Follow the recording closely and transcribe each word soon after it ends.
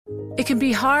It can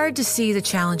be hard to see the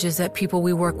challenges that people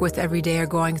we work with every day are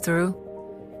going through.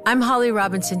 I'm Holly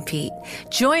Robinson Peete.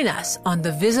 Join us on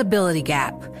The Visibility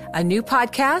Gap, a new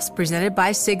podcast presented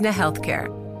by Cigna Healthcare.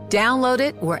 Download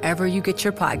it wherever you get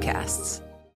your podcasts.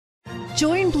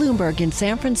 Join Bloomberg in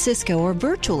San Francisco or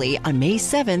virtually on May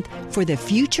 7th for The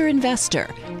Future Investor,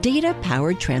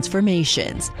 Data-Powered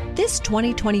Transformations. This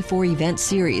 2024 event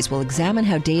series will examine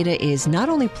how data is not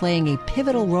only playing a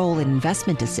pivotal role in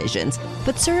investment decisions,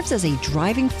 but serves as a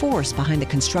driving force behind the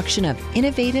construction of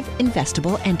innovative,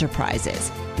 investable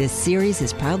enterprises. This series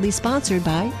is proudly sponsored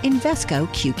by Invesco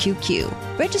QQQ.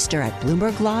 Register at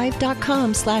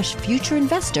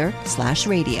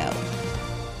BloombergLive.com/futureinvestor/radio.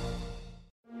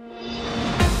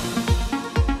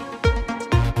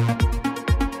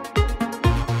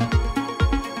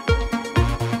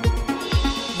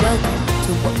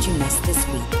 What You Missed This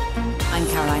Week. I'm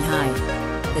Caroline Hyde.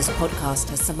 This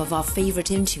podcast has some of our favourite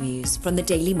interviews from the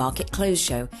Daily Market Close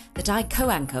show that I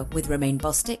co-anchor with Romaine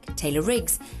Bostick, Taylor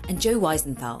Riggs and Joe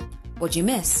Weisenthal. What You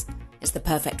Miss is the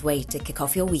perfect way to kick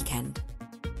off your weekend.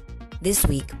 This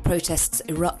week, protests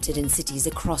erupted in cities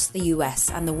across the US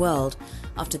and the world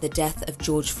after the death of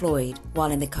George Floyd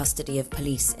while in the custody of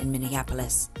police in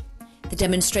Minneapolis. The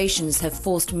demonstrations have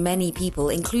forced many people,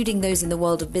 including those in the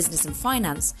world of business and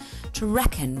finance, to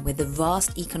reckon with the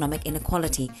vast economic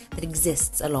inequality that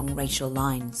exists along racial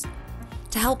lines.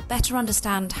 To help better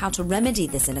understand how to remedy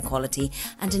this inequality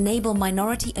and enable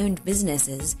minority-owned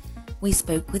businesses, we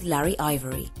spoke with Larry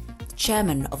Ivory,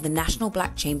 chairman of the National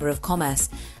Black Chamber of Commerce,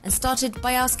 and started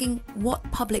by asking what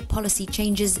public policy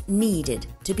changes needed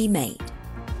to be made.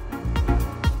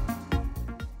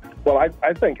 Well,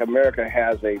 I think America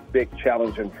has a big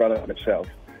challenge in front of itself,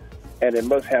 and it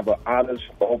must have an honest,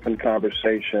 open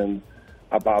conversation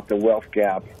about the wealth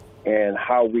gap and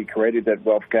how we created that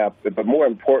wealth gap, but more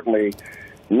importantly,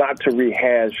 not to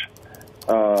rehash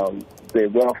the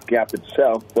wealth gap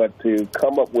itself, but to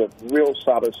come up with real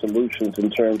solid solutions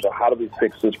in terms of how do we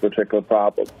fix this particular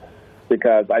problem.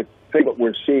 Because I think what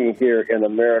we're seeing here in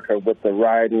America with the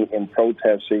rioting and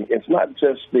protesting, it's not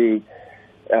just the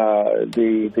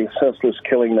senseless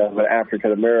killing of an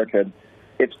African American.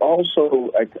 It's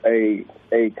also a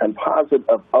composite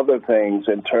of other things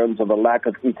in terms of a lack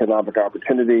of economic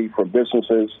opportunity for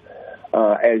businesses.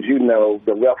 As you know,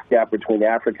 the wealth gap between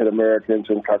African Americans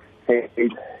and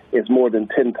Caucasians is more than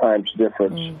 10 times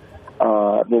difference.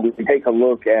 When we take a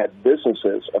look at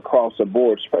businesses across the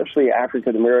board, especially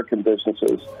African American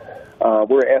businesses,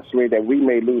 we're estimating that we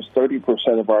may lose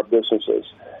 30% of our businesses.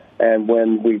 And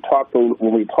when we looked at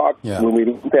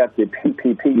the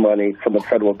PPP money from the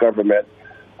federal government,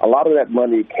 a lot of that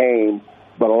money came,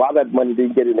 but a lot of that money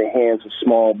didn't get in the hands of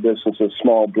small businesses,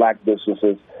 small black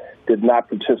businesses did not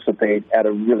participate at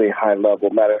a really high level.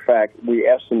 Matter of fact, we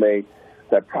estimate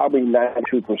that probably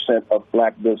 92% of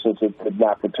black businesses did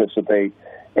not participate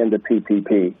in the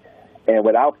PPP. And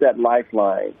without that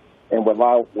lifeline, and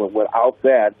without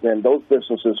that, then those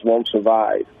businesses won't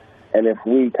survive. And if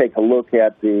we take a look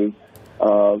at the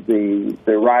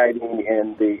rioting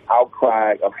and the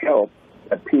outcry of help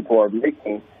that people are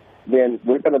making, then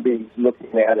we're going to be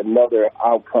looking at another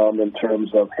outcome in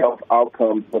terms of health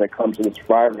outcomes when it comes to this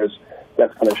virus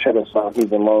that's going to shut us down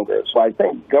even longer. So I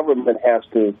think government has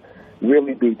to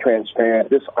really be transparent.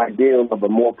 This ideal of a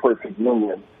more perfect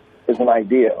union is an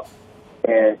ideal,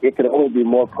 and it can only be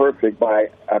more perfect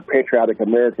by a patriotic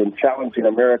American challenging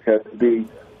America to be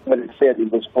what it said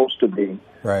it was supposed to be,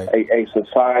 right. A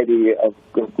society of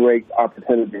great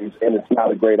opportunities, and it's not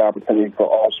a great opportunity for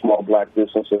all small black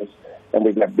businesses, and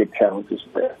we've got big challenges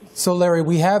there. So, Larry,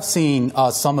 we have seen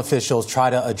some officials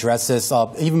try to address this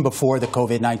even before the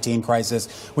COVID-19 crisis.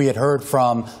 We had heard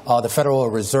from the Federal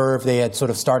Reserve. They had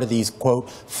sort of started these, quote,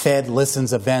 Fed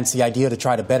Listens events, the idea to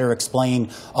try to better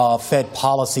explain Fed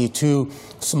policy to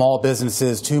small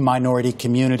businesses, to minority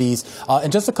communities.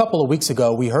 And just a couple of weeks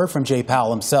ago, we heard from Jay Powell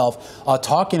himself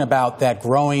talking about that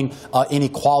growing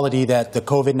inequality that the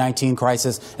COVID-19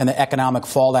 crisis and the economic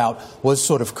fallout was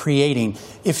sort of creating.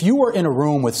 If you were in a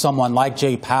room with someone like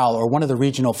Jay Powell or one of the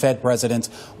regional Fed presidents,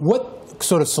 what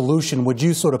sort of solution would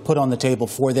you sort of put on the table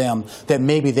for them that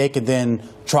maybe they could then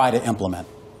try to implement?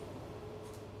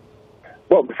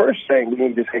 Well, the first thing we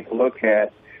need to take a look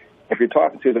at, if you're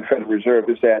talking to the Federal Reserve,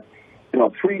 is that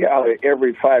 3 out of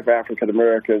every 5 African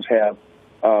Americans have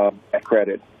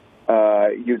credit.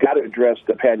 You got to address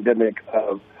the pandemic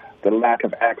of the lack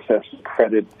of access to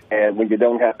credit, and when you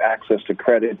don't have access to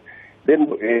credit, then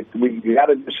we got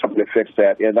to do something to fix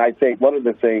that. And I think one of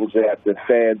the things that the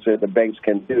Feds and the banks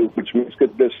can do, which means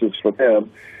good business for them,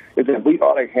 is that we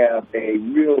ought to have a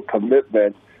real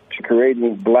commitment to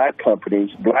creating black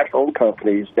companies, black-owned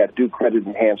companies that do credit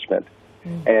enhancement.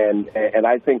 And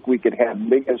I think we could have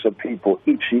millions of people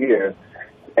each year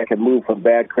that can move from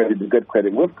bad credit to good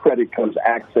credit. With credit comes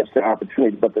access to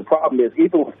opportunity. But the problem is,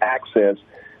 even with access,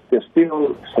 there's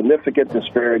still significant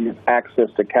disparity of access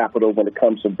to capital when it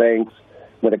comes to banks,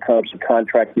 when it comes to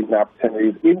contracting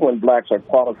opportunities. Even when blacks are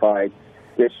qualified,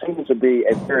 there seems to be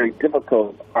a very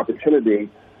difficult opportunity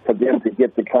for them to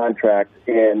get the contract,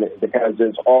 and because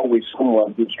there's always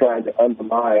someone who's trying to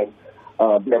undermine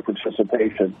their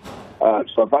participation.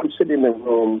 So if I'm sitting in a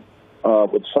room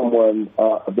with someone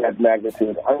of that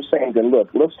magnitude, I'm saying to look,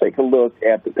 let's take a look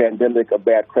at the pandemic of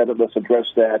bad credit. Let's address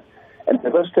that. And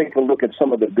then let's take a look at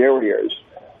some of the barriers.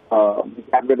 We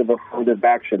got rid of affirmative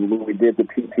action when we did the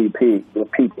PPP, the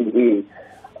PPE.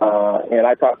 And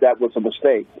I thought that was a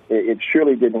mistake. It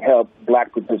surely didn't help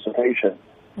black participation.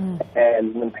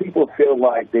 And when people feel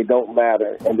like they don't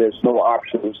matter and there's no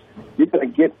options, you're going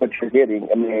to get what you're getting.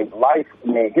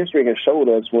 History has showed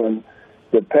us when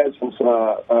the peasants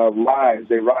rise,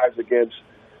 they rise against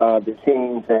the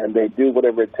kings, and they do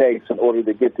whatever it takes in order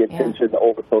to get the attention to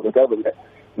overthrow the government.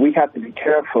 We have to be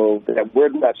careful that we're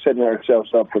not setting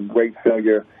ourselves up for great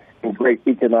failure and great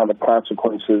economic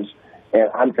consequences. And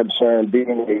I'm concerned,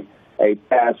 being a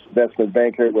past investment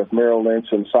banker with Merrill Lynch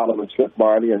and Solomon Smith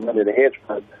Barney and running a hedge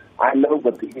fund, I know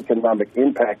what the economic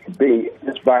impact could be if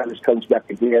this virus comes back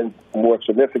again more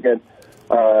significant.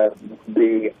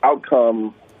 The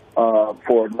outcome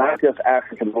for not just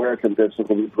African American business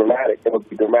will be dramatic. It will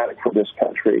be dramatic for this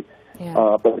country.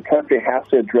 But the country has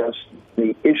to address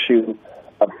the issue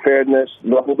of fairness,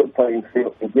 level the playing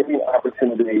field, and giving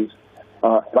opportunities.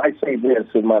 And I say this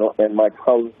in my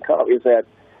comment is that,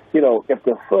 if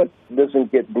the foot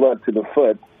doesn't get blood to the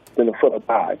foot, then the foot will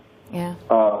die.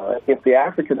 If the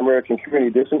African American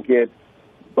community doesn't get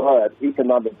blood,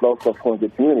 economic blood flow from the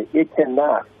community, it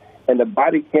cannot. And the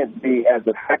body can't be as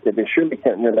effective. It surely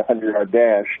can't run a 100-yard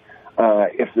dash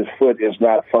if the foot is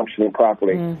not functioning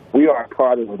properly. We are a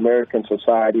part of American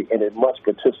society, and it must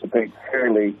participate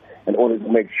fairly in order to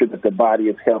make sure that the body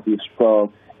is healthy,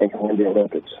 strong, and can win the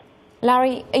Olympics.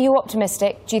 Larry, are you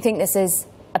optimistic? Do you think this is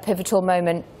a pivotal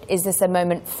moment? Is this a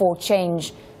moment for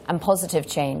change and positive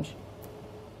change?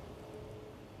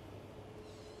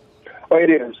 Oh, it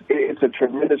is. It's a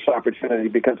tremendous opportunity,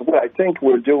 because what I think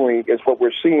we're doing is what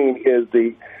we're seeing is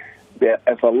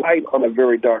as a light on a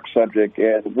very dark subject,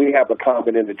 and we have a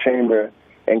comment in the chamber,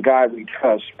 and God we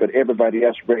trust, but everybody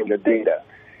else bring their data.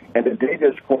 And the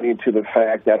data is pointing to the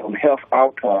fact that on health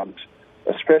outcomes,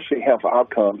 especially health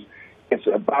outcomes, it's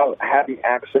about having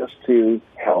access to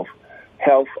health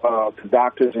to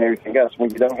doctors and everything else. When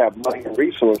you don't have money and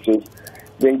resources,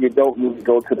 then you don't need to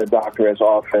go to the doctor as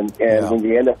often. And when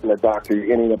you end up in the doctor,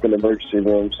 you're ending up in the emergency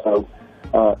room. So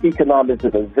economics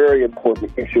is a very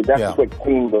important issue. That's what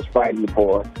King was fighting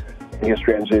for in his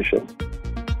transition.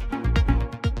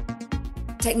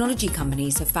 Technology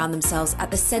companies have found themselves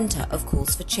at the centre of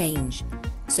calls for change.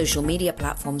 Social media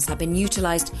platforms have been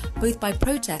utilised both by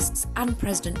protests and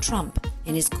President Trump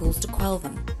in his calls to quell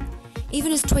them.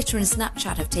 Even as Twitter and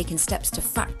Snapchat have taken steps to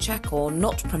fact-check or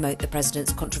not promote the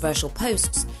president's controversial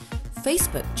posts,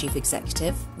 Facebook chief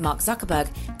executive Mark Zuckerberg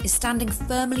is standing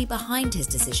firmly behind his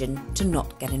decision to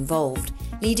not get involved,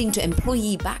 leading to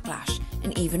employee backlash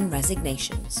and even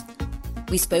resignations.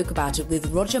 We spoke about it with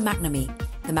Roger McNamee,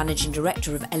 the managing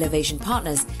director of Elevation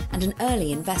Partners and an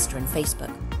early investor in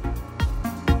Facebook.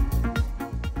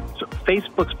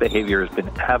 Facebook's behavior has been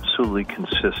absolutely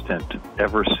consistent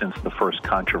ever since the first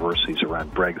controversies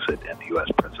around Brexit and the U.S.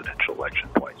 presidential election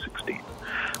in 2016.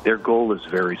 Their goal is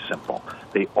very simple.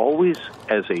 They always,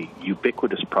 as a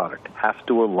ubiquitous product, have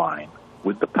to align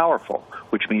with the powerful,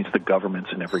 which means the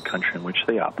governments in every country in which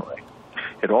they operate.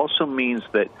 It also means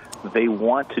that they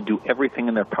want to do everything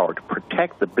in their power to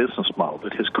protect the business model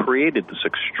that has created this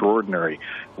extraordinary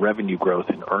revenue growth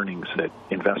and earnings that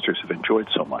investors have enjoyed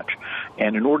so much.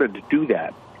 And in order to do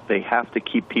that, they have to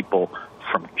keep people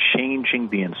from changing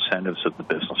the incentives of the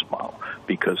business model,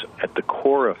 because at the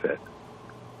core of it,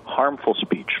 harmful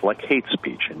speech, like hate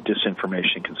speech and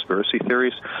disinformation and conspiracy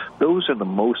theories, those are the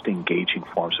most engaging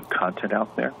forms of content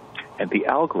out there. And the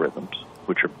algorithms,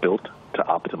 which are built to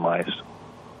optimize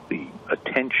the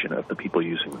attention of the people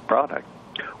using the product,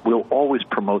 will always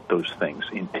promote those things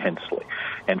intensely.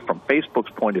 And from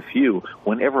Facebook's point of view,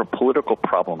 whenever a political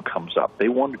problem comes up, they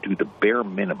want to do the bare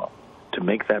minimum to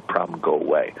make that problem go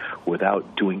away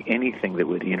without doing anything that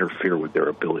would interfere with their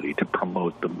ability to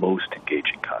promote the most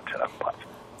engaging content on the platform.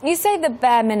 You say the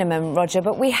bare minimum, Roger,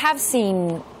 but we have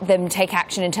seen them take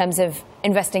action in terms of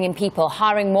investing in people,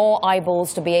 hiring more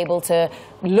eyeballs to be able to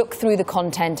look through the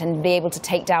content and be able to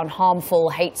take down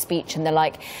harmful hate speech and the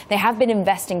like. They have been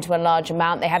investing to a large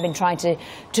amount. They have been trying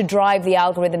to drive the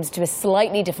algorithms to a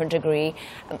slightly different degree.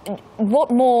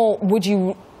 What more would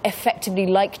you effectively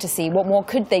like to see? What more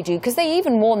could they do? Because they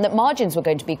even warned that margins were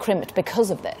going to be crimped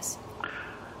because of this.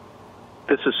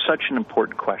 This is such an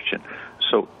important question.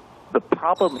 So the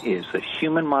problem is that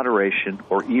human moderation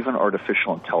or even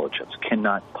artificial intelligence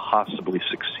cannot possibly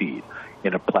succeed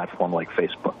in a platform like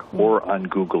Facebook or on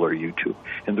Google or YouTube.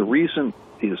 And the reason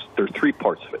is there are three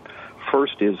parts of it.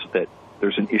 First is that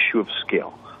there's an issue of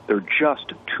scale. There are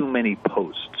just too many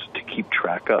posts to keep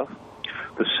track of.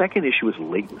 The second issue is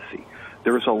latency.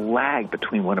 There is a lag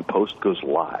between when a post goes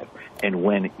live and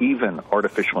when even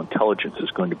artificial intelligence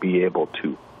is going to be able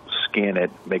to scan it,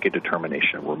 make a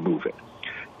determination, and remove it.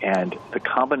 And the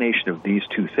combination of these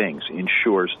two things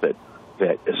ensures that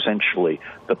essentially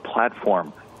the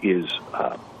platform is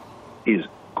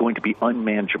going to be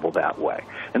unmanageable that way.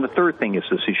 And the third thing is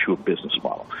this issue of business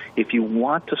model. If you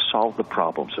want to solve the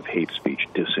problems of hate speech,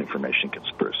 disinformation,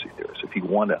 conspiracy theories, if you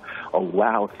want to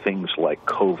allow things like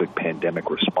COVID pandemic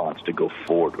response to go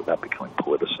forward without becoming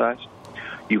politicized,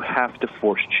 you have to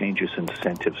force changes in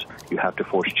incentives. You have to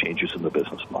force changes in the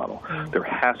business model. There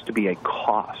has to be a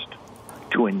cost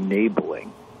to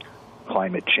enabling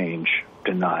climate change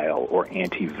denial or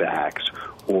anti-vax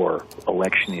or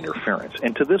election interference.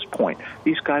 And to this point,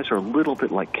 these guys are a little bit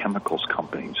like chemicals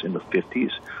companies in the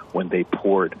 50s when they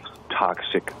poured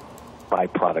toxic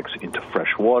byproducts into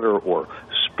fresh water or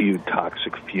spewed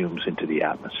toxic fumes into the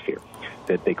atmosphere.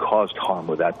 That they caused harm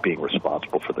without being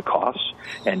responsible for the costs,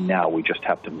 and now we just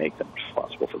have to make them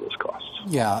responsible for those costs.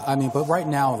 Yeah, I mean, but right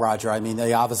now, Roger, I mean,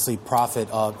 they obviously profit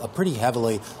pretty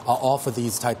heavily off of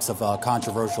these types of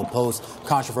controversial posts,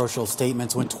 controversial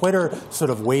statements. When Twitter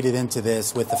sort of waded into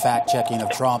this with the fact-checking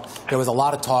of Trump, there was a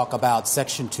lot of talk about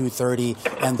Section 230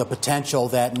 and the potential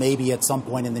that maybe at some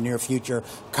point in the near future,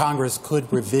 Congress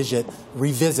could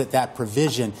revisit that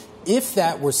provision. If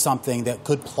that were something that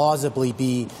could plausibly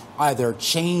be either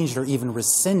changed or even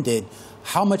rescinded,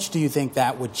 how much do you think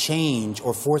that would change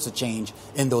or force a change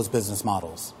in those business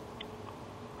models?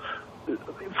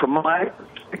 From my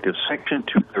perspective, Section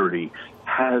 230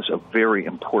 has a very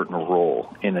important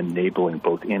role in enabling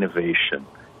both innovation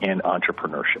and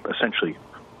entrepreneurship, essentially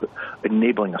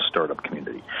enabling a startup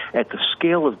community. At the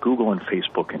scale of Google and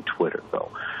Facebook and Twitter,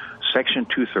 though, Section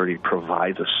 230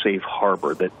 provides a safe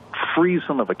harbor that frees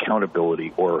them of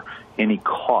accountability or any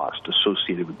cost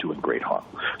associated with doing great harm.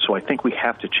 So I think we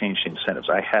have to change the incentives.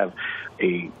 I have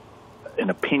an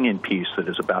opinion piece that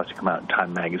is about to come out in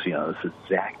Time Magazine on this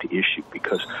exact issue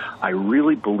because I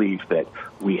really believe that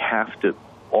we have to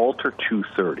alter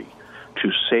 230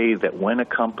 to say that when a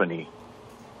company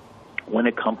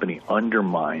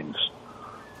undermines,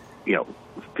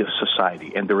 the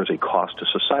society, and there is a cost to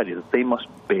society, that they must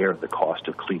bear the cost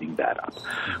of cleaning that up.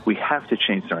 We have to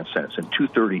change their incentives, and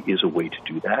 230 is a way to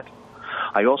do that.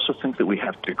 I also think that we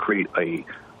have to create a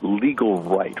legal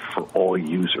right for all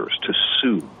users to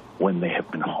sue when they have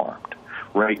been harmed.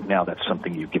 Right now, that's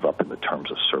something you give up in the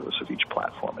terms of service of each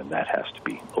platform, and that has to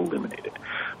be eliminated.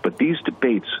 But these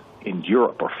debates in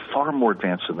Europe are far more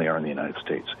advanced than they are in the United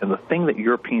States. And the thing that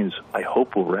Europeans, I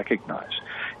hope, will recognize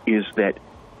is that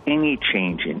any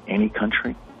change in any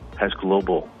country has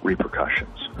global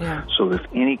repercussions. Yeah. So if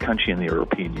any country in the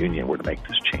European Union were to make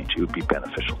this change, it would be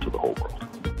beneficial to the whole world.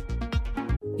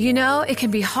 You know, it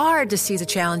can be hard to see the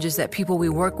challenges that people we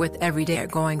work with every day are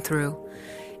going through.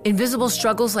 Invisible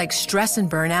struggles like stress and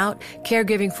burnout,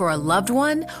 caregiving for a loved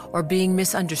one, or being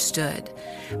misunderstood.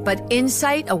 But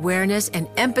insight, awareness, and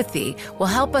empathy will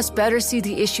help us better see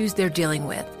the issues they're dealing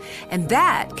with. And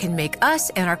that can make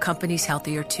us and our companies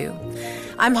healthier too.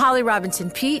 I'm Holly Robinson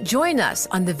Peete. Join us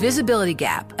on The Visibility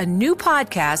Gap, a new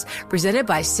podcast presented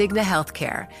by Cigna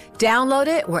Healthcare. Download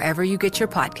it wherever you get your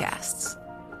podcasts.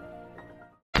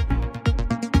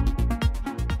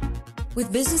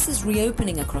 With businesses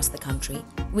reopening across the country,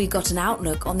 we got an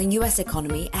outlook on the US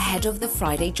economy ahead of the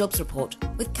Friday jobs report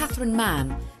with Catherine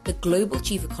Mann, the global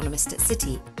chief economist at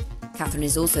Citi. Catherine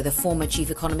is also the former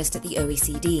chief economist at the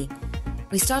OECD.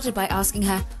 We started by asking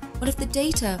her what if the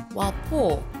data, while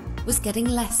poor, was getting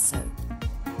less so.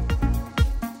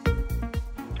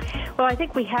 Well, I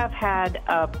think we have had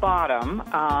a bottom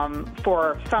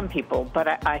for some people, but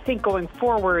I think going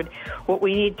forward, what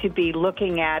we need to be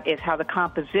looking at is how the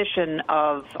composition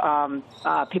of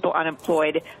people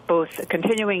unemployed, both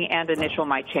continuing and initial,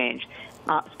 might change.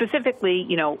 Specifically,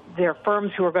 there are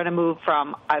firms who are going to move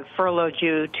from I've furloughed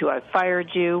you to I've fired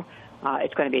you.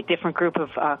 It's going to be a different group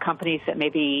of companies that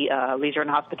maybe leisure and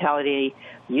hospitality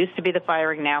used to be the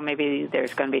firing. Now maybe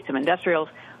there's going to be some industrials.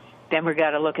 Then we've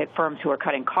got to look at firms who are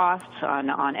cutting costs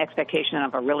on expectation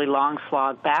of a really long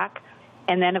slog back.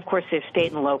 And then, of course, there's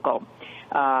state and local.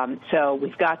 So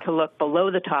we've got to look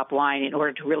below the top line in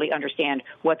order to really understand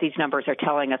what these numbers are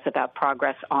telling us about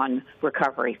progress on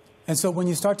recovery. And so when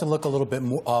you start to look a little bit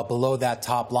more, below that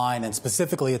top line, and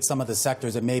specifically at some of the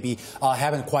sectors that maybe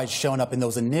haven't quite shown up in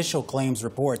those initial claims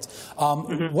reports,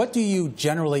 what do you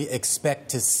generally expect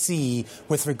to see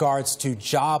with regards to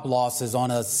job losses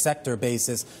on a sector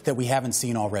basis that we haven't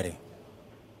seen already?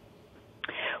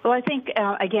 Well, I think,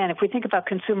 again, if we think about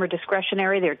consumer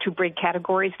discretionary, there are two big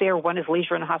categories there. One is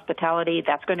leisure and hospitality.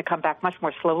 That's going to come back much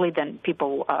more slowly than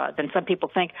some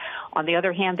people think. On the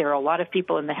other hand, there are a lot of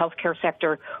people in the healthcare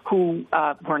sector who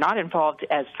were not involved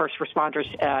as first responders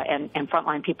and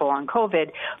frontline people on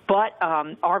COVID, but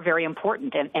are very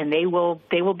important, and they will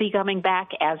be coming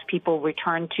back as people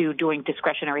return to doing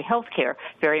discretionary healthcare,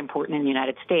 very important in the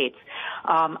United States.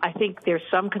 I think there's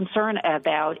some concern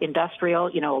about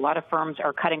industrial. You know, a lot of firms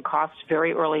are cutting costs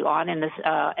very early on in this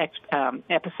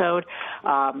episode,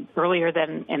 earlier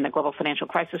than in the global financial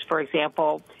crisis, for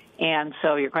example. And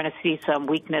so you're going to see some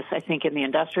weakness, I think, in the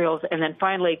industrials. And then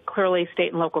finally, clearly,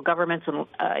 state and local governments, and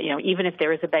even if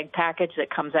there is a big package that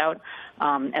comes out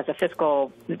as a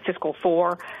fiscal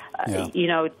 4,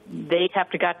 they've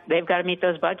got to meet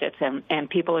those budgets, and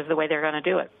people is the way they're going to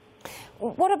do it.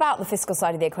 What about the fiscal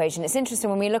side of the equation? It's interesting,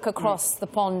 when we look across the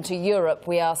pond to Europe,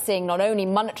 we are seeing not only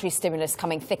monetary stimulus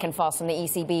coming thick and fast from the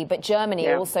ECB, but Germany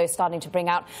also starting to bring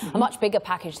out a much bigger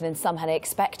package than some had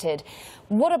expected.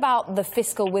 What about the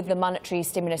fiscal with the monetary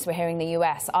stimulus we're hearing in the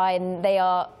US? They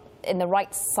are in the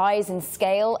right size and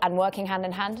scale and working hand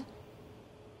in hand?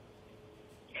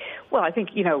 Well, I think,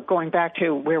 going back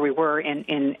to where we were in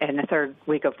the third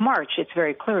week of March, it's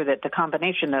very clear that the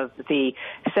combination of the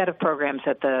set of programs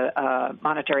that the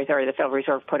Monetary Authority, the Federal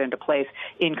Reserve, put into place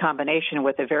in combination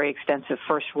with a very extensive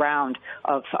first round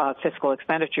of fiscal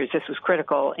expenditures, this was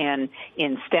critical in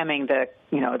stemming the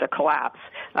collapse,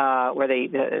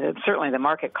 certainly the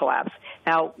market collapse.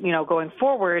 Now, going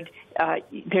forward,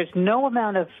 there's no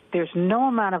amount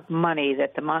of money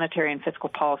that the monetary and fiscal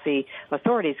policy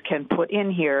authorities can put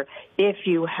in here if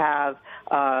you have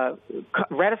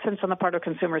reticence on the part of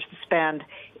consumers to spend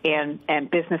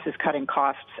and businesses cutting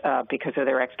costs because of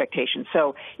their expectations.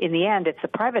 So in the end, it's the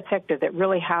private sector that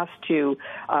really has to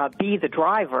be the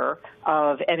driver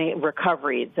of any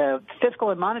recovery. The fiscal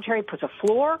and monetary puts a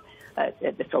floor.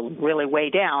 It's really way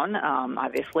down,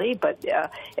 obviously, but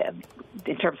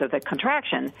in terms of the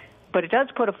contraction. But it does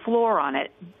put a floor on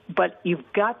it. But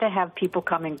you've got to have people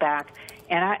coming back,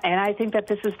 and I think that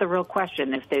this is the real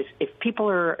question. If people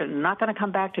are not going to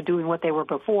come back to doing what they were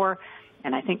before,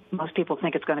 and I think most people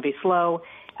think it's going to be slow,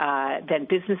 then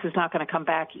business is not going to come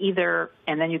back either,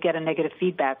 and then you get a negative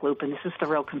feedback loop, and this is the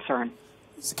real concern.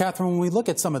 So, Catherine, when we look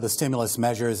at some of the stimulus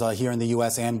measures here in the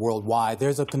U.S. and worldwide,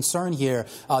 there's a concern here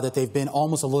that they've been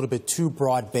almost a little bit too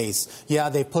broad-based. Yeah,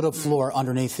 they've put a floor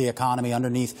underneath the economy,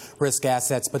 underneath risk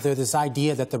assets, but there's this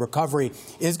idea that the recovery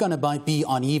is going to be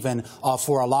uneven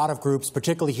for a lot of groups,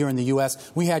 particularly here in the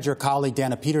U.S. We had your colleague,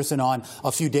 Dana Peterson, on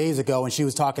a few days ago, and she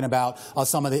was talking about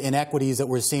some of the inequities that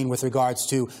we're seeing with regards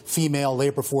to female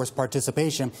labor force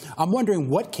participation. I'm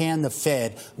wondering, what can the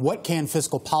Fed, what can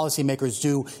fiscal policymakers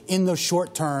do in the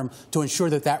short term to ensure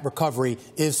that recovery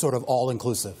is sort of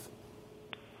all-inclusive?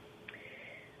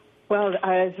 Well,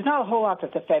 there's not a whole lot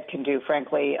that the Fed can do,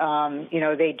 frankly.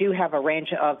 They do have a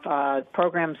range of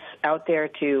programs out there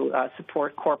to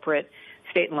support corporate,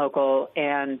 state and local,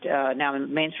 and now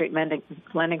Main Street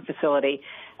lending facility.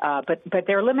 But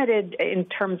they're limited in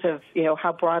terms of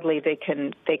how broadly they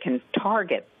can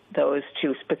target those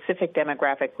to specific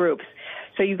demographic groups.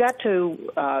 So you got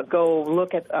to go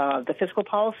look at the fiscal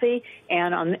policy,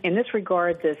 and in this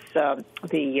regard, the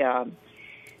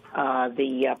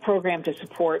program to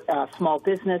support small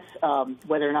business,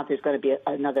 whether or not there's going to be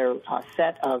another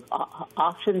set of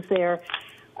options there.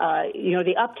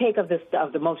 The uptake of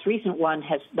the most recent one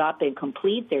has not been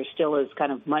complete. There still is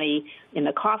kind of money in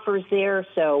the coffers there.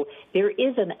 So there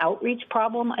is an outreach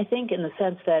problem, I think, in the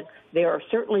sense that there are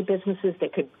certainly businesses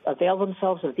that could avail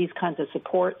themselves of these kinds of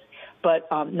supports, but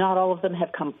not all of them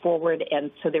have come forward.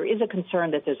 And so there is a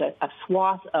concern that there's a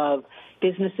swath of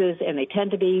businesses, and they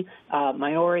tend to be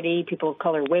minority, people of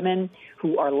color, women,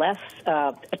 who are less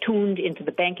attuned into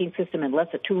the banking system and less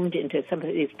attuned into some of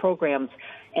these programs.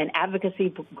 And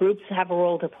advocacy groups have a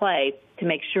role to play to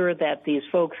make sure that these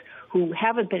folks who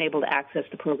haven't been able to access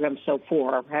the program so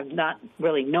far, have not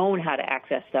really known how to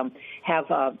access them, have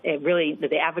really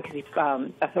the advocacy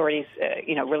authorities,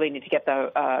 really need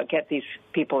to get these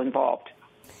people involved.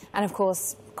 And of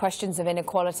course, questions of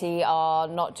inequality are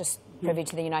not just privy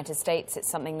to the United States. It's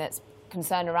something that's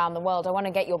concerned around the world. I want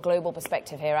to get your global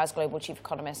perspective here as global chief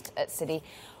economist at Citi.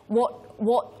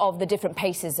 What of the different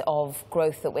paces of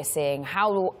growth that we're seeing?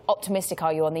 How optimistic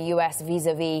are you on the US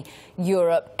vis-a-vis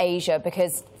Europe, Asia?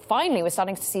 Because finally, we're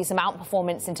starting to see some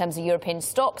outperformance in terms of European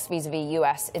stocks vis-a-vis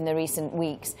US in the recent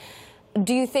weeks.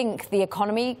 Do you think the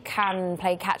economy can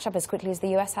play catch-up as quickly as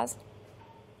the US has?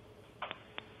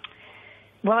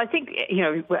 Well, I think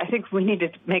we need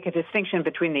to make a distinction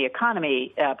between the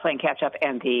economy playing catch-up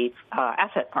and the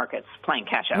asset markets playing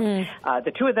catch-up.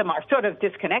 The two of them are sort of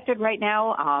disconnected right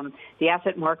now. The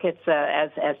asset markets,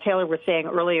 as Taylor was saying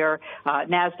earlier,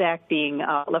 NASDAQ being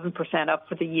 11% up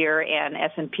for the year and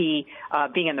S&P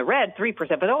being in the red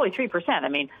 3%, but only 3%. I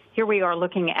mean, here we are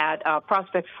looking at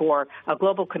prospects for a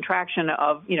global contraction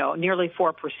of, nearly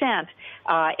 4%,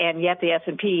 and yet the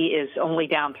S&P is only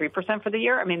down 3% for the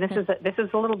year. I mean, this is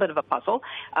a little bit of a puzzle,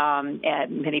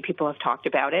 and many people have talked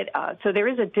about it. So there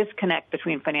is a disconnect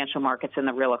between financial markets and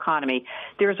the real economy.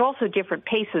 There's also different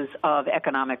paces of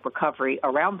economic recovery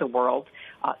around the world.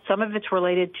 Some of it's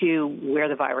related to where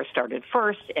the virus started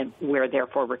first and where,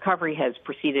 therefore, recovery has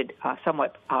proceeded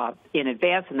somewhat in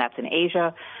advance, and that's in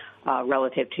Asia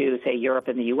relative to, say, Europe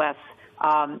and the U.S.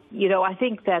 I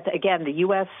think that, again, the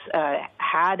U.S.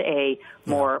 had a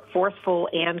more forceful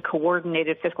and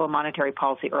coordinated fiscal and monetary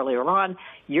policy earlier on.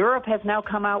 Europe has now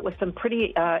come out with some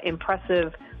pretty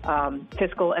impressive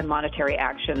fiscal and monetary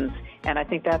actions, and I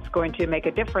think that's going to make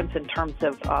a difference in terms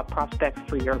of prospects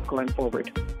for Europe going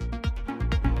forward.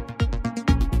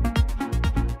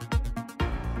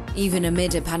 Even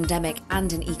amid a pandemic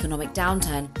and an economic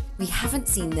downturn, we haven't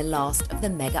seen the last of the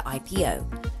mega IPO.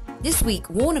 This week,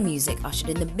 Warner Music ushered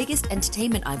in the biggest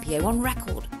entertainment IPO on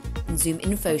record, and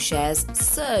ZoomInfo shares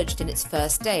surged in its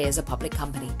first day as a public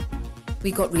company.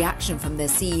 We got reaction from their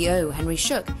CEO, Henry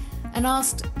Schuck, and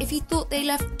asked if he thought they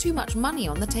left too much money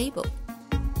on the table.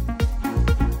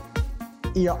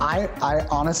 I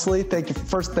honestly thank you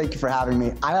for having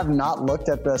me. I have not looked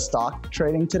at the stock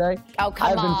trading today. Oh,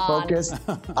 come on. I've been focused.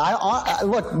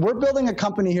 Look, we're building a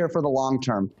company here for the long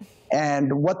term.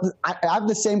 And I have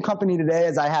the same company today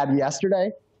as I had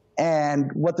yesterday.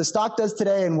 And what the stock does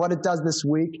today and what it does this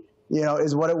week,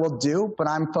 is what it will do. But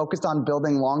I'm focused on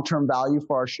building long-term value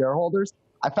for our shareholders.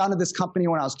 I founded this company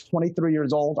when I was 23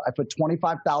 years old. I put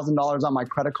 $25,000 on my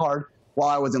credit card while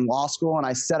I was in law school, and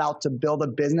I set out to build a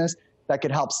business that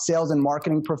could help sales and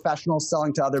marketing professionals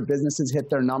selling to other businesses hit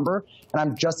their number. And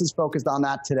I'm just as focused on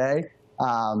that today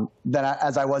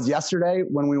as I was yesterday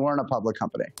when we weren't a public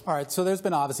company. All right, so there's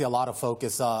been obviously a lot of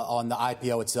focus on the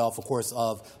IPO itself, of course,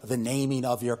 of the naming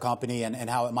of your company and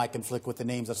how it might conflict with the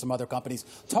names of some other companies.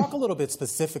 Talk a little bit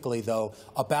specifically, though,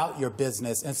 about your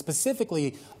business and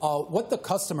specifically what the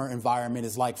customer environment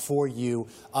is like for you,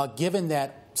 given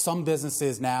that some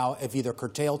businesses now have either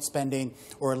curtailed spending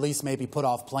or at least maybe put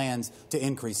off plans to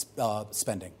increase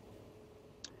spending.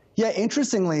 Yeah,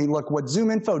 interestingly, look, what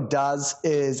ZoomInfo does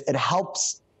is it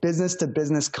helps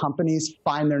business-to-business companies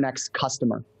find their next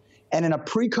customer. And in a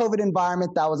pre-COVID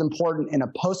environment, that was important. In a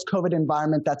post-COVID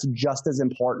environment, that's just as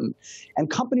important. And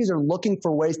companies are looking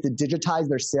for ways to digitize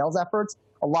their sales efforts.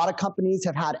 A lot of companies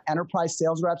have had enterprise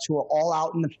sales reps who are all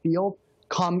out in the field,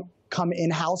 come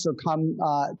in-house or come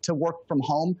to work from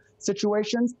home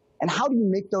situations. And how do you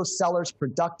make those sellers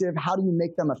productive? How do you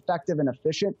make them effective and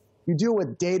efficient? You do it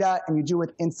with data, and you do it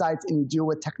with insights, and you do it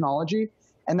with technology.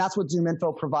 And that's what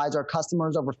ZoomInfo provides our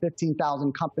customers, over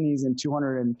 15,000 companies and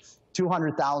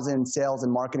 200,000 sales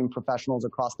and marketing professionals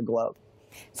across the globe.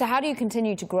 So how do you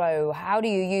continue to grow? How do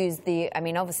you use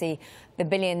obviously the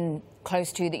billion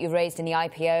close to that you've raised in the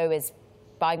IPO is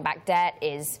buying back debt,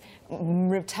 is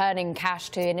returning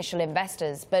cash to initial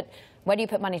investors. But where do you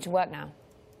put money to work now?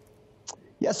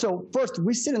 Yeah, so first,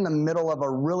 we sit in the middle of a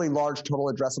really large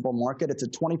total addressable market. It's a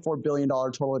 $24 billion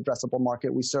total addressable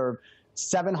market. We serve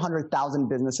 700,000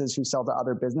 businesses who sell to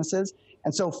other businesses.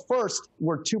 And so first,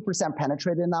 we're 2%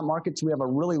 penetrated in that market, so we have a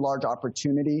really large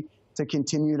opportunity to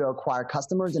continue to acquire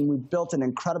customers, and we've built an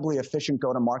incredibly efficient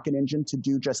go-to-market engine to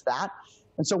do just that.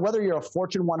 And so whether you're a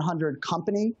Fortune 100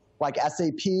 company like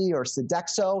SAP or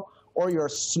Sodexo, or you're a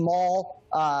small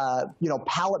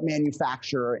pallet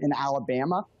manufacturer in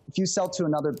Alabama, if you sell to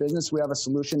another business, we have a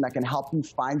solution that can help you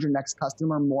find your next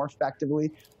customer more effectively,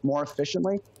 more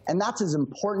efficiently. And that's as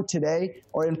important today,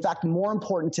 or in fact, more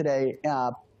important today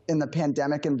in the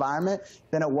pandemic environment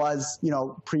than it was,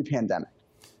 pre-pandemic.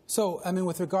 So, I mean,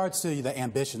 with regards to the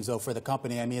ambitions, though, for the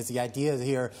company, I mean, is the idea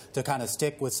here to kind of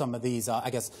stick with some of these,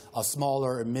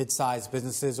 smaller or mid-sized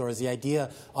businesses, or is the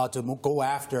idea to go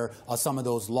after some of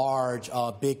those large,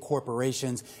 big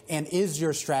corporations? And is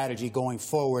your strategy going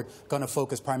forward going to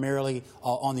focus primarily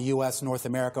on the U.S., North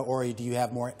America, or do you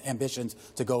have more ambitions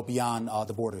to go beyond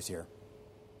the borders here?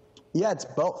 Yeah, it's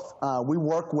both. We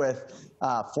work with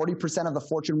 40% of the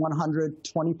Fortune 100,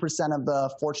 20% of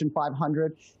the Fortune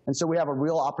 500. And so we have a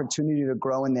real opportunity to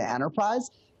grow in the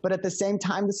enterprise. But at the same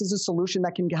time, this is a solution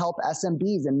that can help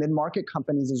SMBs and mid-market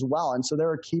companies as well. And so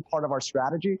they're a key part of our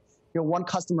strategy. One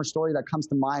customer story that comes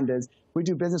to mind is we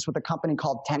do business with a company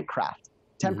called TentCraft.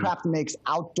 TentCraft makes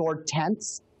outdoor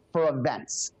tents for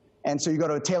events. And so you go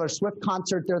to a Taylor Swift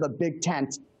concert, they're the big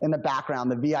tent in the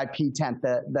background, the VIP tent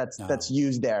that's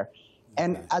used there.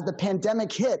 And as the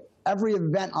pandemic hit, every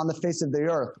event on the face of the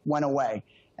earth went away.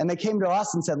 And they came to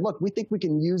us and said, look, we think we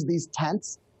can use these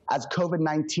tents as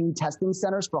COVID-19 testing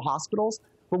centers for hospitals,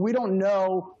 but we don't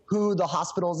know who the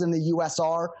hospitals in the U.S.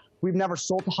 are. We've never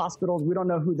sold to hospitals. We don't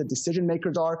know who the decision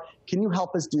makers are. Can you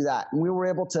help us do that? And we were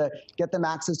able to get them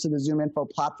access to the ZoomInfo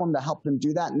platform to help them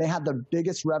do that. And they had the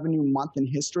biggest revenue month in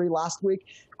history last week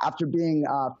after being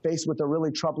faced with a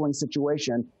really troubling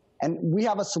situation. And we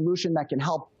have a solution that can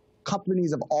help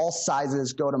companies of all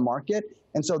sizes go to market.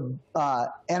 And so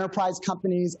enterprise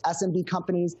companies, SMB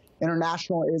companies,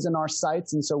 international is in our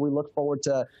sights. And so we look forward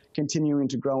to continuing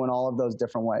to grow in all of those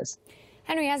different ways.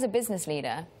 Henry, as a business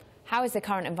leader, how is the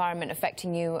current environment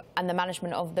affecting you and the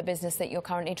management of the business that you're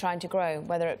currently trying to grow,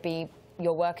 whether it be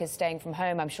your workers staying from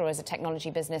home? I'm sure as a technology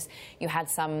business, you had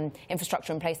some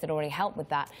infrastructure in place that already helped with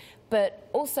that. But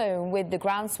also with the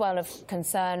groundswell of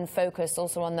concern, focus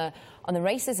also on the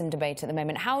racism debate at the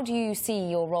moment, how do you see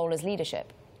your role as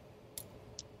leadership?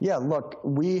 Yeah, look,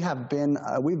 we've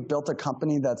built a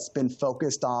company that's been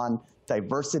focused on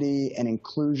diversity and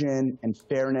inclusion and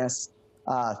fairness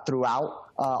throughout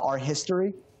our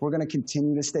history. We're going to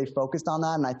continue to stay focused on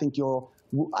that. And I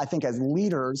think as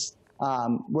leaders,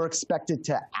 we're expected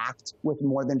to act with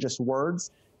more than just words.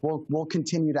 We'll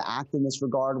continue to act in this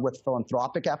regard with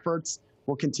philanthropic efforts.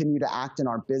 We'll continue to act in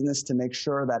our business to make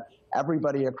sure that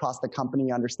everybody across the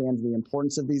company understands the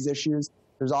importance of these issues.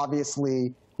 There's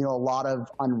obviously, a lot of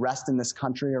unrest in this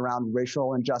country around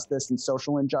racial injustice and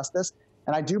social injustice.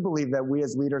 And I do believe that we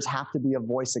as leaders have to be a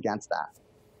voice against that.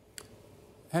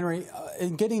 Henry,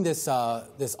 in getting this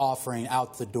offering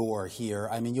out the door here,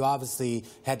 I mean, you obviously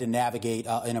had to navigate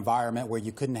an environment where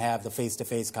you couldn't have the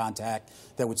face-to-face contact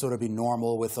that would sort of be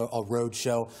normal with a road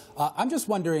show. I'm just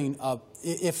wondering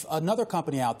if another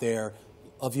company out there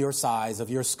of your size, of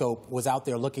your scope, was out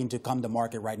there looking to come to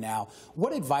market right now,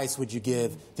 what advice would you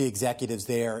give the executives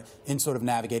there in sort of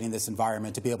navigating this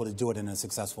environment to be able to do it in a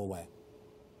successful way?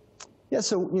 Yeah,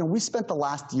 so we spent the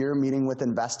last year meeting with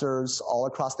investors all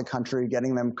across the country,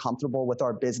 getting them comfortable with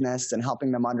our business and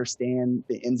helping them understand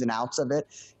the ins and outs of it.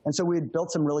 And so we had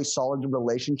built some really solid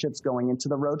relationships going into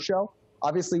the roadshow.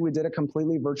 Obviously, we did a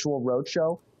completely virtual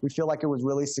roadshow. We feel like it was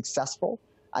really successful.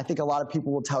 I think a lot of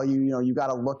people will tell you, you got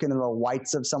to look into the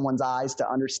whites of someone's eyes to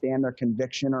understand their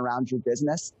conviction around your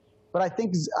business. But I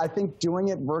think doing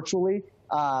it virtually,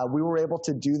 we were able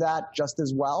to do that just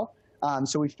as well.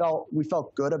 So we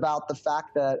felt good about the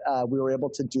fact that we were able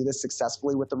to do this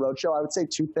successfully with the roadshow. I would say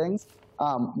two things.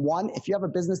 One, if you have a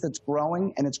business that's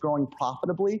growing and it's growing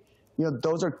profitably,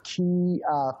 those are key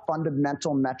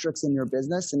fundamental metrics in your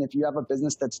business. And if you have a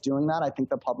business that's doing that, I think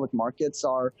the public markets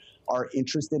are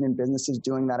interested in businesses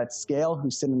doing that at scale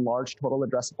who sit in large total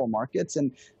addressable markets.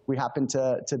 And we happen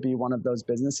to be one of those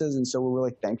businesses. And so we're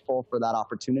really thankful for that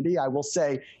opportunity. I will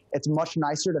say it's much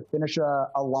nicer to finish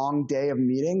a long day of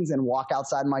meetings and walk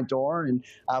outside my door and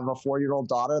I have a 4-year-old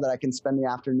daughter that I can spend the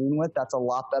afternoon with. That's a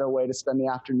lot better way to spend the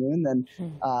afternoon than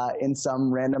in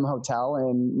some random hotel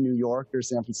in New York or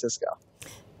San Francisco.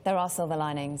 There are silver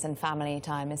linings, and family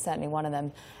time is certainly one of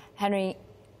them. Henry,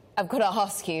 I've got to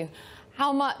ask you,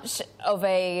 how much of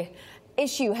a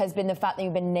issue has been the fact that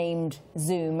you've been named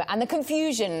Zoom and the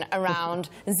confusion around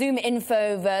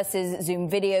ZoomInfo versus Zoom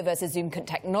Video versus Zoom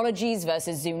Technologies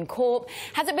versus Zoom Corp?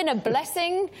 Has it been a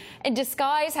blessing in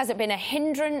disguise? Has it been a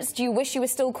hindrance? Do you wish you were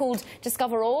still called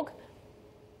DiscoverOrg?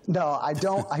 No, I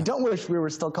don't wish we were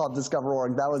still called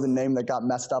DiscoverOrg. That was a name that got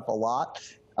messed up a lot.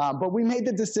 But we made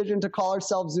the decision to call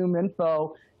ourselves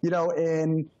ZoomInfo,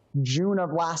 in June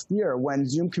of last year when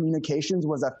Zoom Communications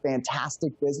was a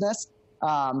fantastic business,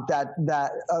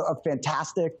 a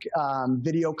fantastic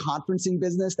video conferencing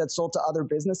business that sold to other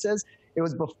businesses. It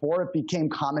was before it became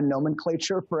common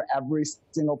nomenclature for every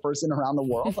single person around the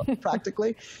world,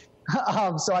 practically.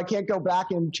 So I can't go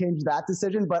back and change that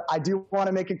decision, but I do want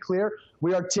to make it clear,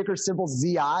 we are ticker symbol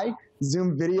ZI.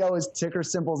 Zoom Video is ticker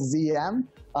symbol ZM.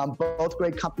 Both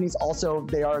great companies. Also,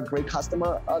 they are a great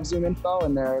customer of ZoomInfo,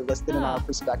 and they're listed in our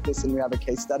prospectus, and we have a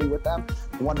case study with them.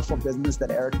 A wonderful business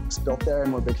that Eric's built there,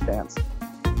 and we're big fans.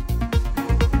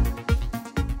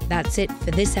 That's it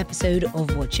for this episode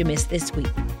of What You Missed This Week.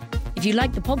 If you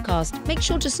like the podcast, make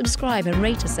sure to subscribe and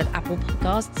rate us at Apple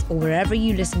Podcasts or wherever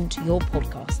you listen to your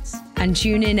podcasts. And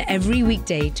tune in every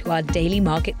weekday to our daily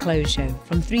market close show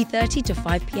from 3:30 to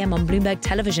 5 p.m. on Bloomberg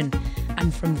Television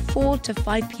and from 4 to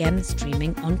 5 p.m.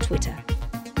 streaming on Twitter.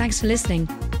 Thanks for listening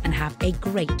and have a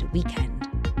great weekend.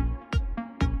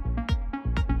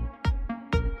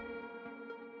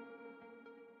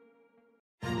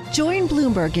 Join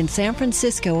Bloomberg in San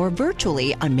Francisco or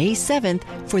virtually on May 7th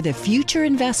for The Future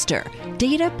Investor,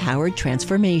 Data-Powered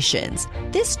Transformations.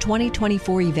 This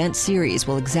 2024 event series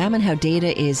will examine how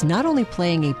data is not only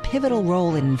playing a pivotal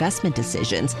role in investment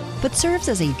decisions, but serves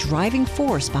as a driving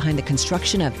force behind the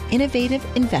construction of innovative,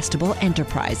 investable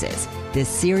enterprises. This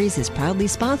series is proudly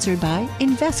sponsored by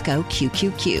Invesco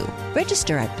QQQ.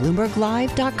 Register at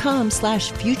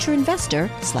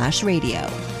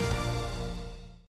BloombergLive.com/futureinvestor/radio.